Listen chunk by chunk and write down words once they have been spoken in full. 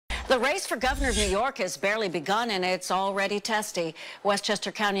The race for governor of New York has barely begun, and it's already testy.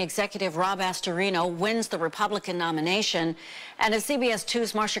 Westchester County Executive Rob Astorino wins the Republican nomination. And as CBS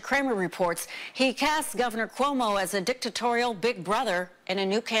 2's Marcia Kramer reports, he casts Governor Cuomo as a dictatorial big brother in a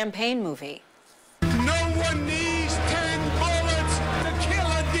new campaign movie. No one needs 10 bullets to kill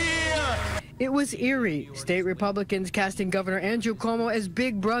a deer. It was eerie. State Republicans casting Governor Andrew Cuomo as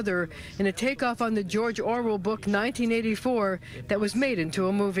Big Brother in a takeoff on the George Orwell book 1984 that was made into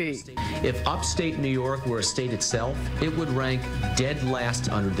a movie. If upstate New York were a state itself, it would rank dead last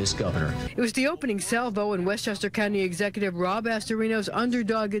under this governor. It was the opening salvo in Westchester County Executive Rob Astorino's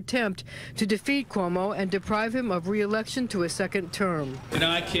underdog attempt to defeat Cuomo and deprive him of re-election to a second term. And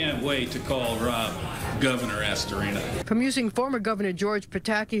I can't wait to call Rob Governor Astorino. From using former Governor George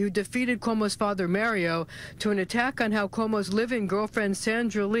Pataki, who defeated Cuomo's father Mario, to an attack on how Cuomo's live-in girlfriend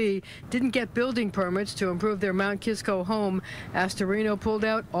Sandra Lee didn't get building permits to improve their Mount Kisco home, Astorino pulled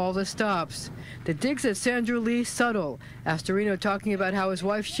out all the stops. The digs at Sandra Lee subtle. Astorino talking about how his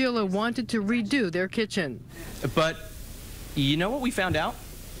wife Sheila wanted to redo their kitchen. But you know what we found out?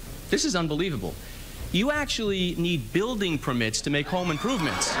 This is unbelievable. You actually need building permits to make home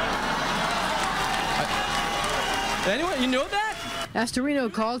improvements. Anyone, you know that?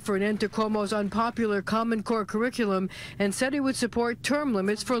 Astorino called for an end to Cuomo's unpopular Common Core curriculum and said he would support term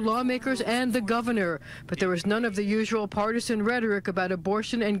limits for lawmakers and the governor. But there was none of the usual partisan rhetoric about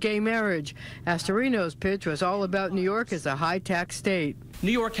abortion and gay marriage. Astorino's pitch was all about New York as a high-tax state.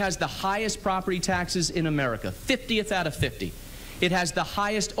 New York has the highest property taxes in America, 50th out of 50. It has the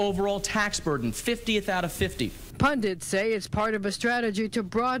highest overall tax burden, 50th out of 50. Pundits say it's part of a strategy to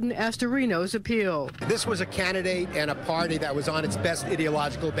broaden Astorino's appeal. This was a candidate and a party that was on its best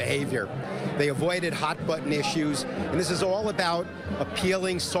ideological behavior. They avoided hot-button issues, and this is all about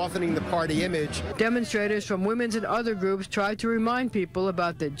appealing, softening the party image. Demonstrators from women's and other groups tried to remind people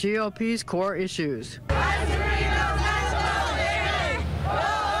about the GOP's core issues.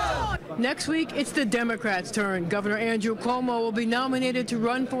 Next week, it's the Democrats' turn. Governor Andrew Cuomo will be nominated to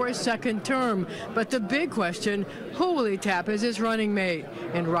run for a second term. But the big question, who will he tap as his running mate?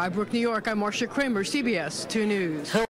 In Rye Brook, New York, I'm Marcia Kramer, CBS 2 News.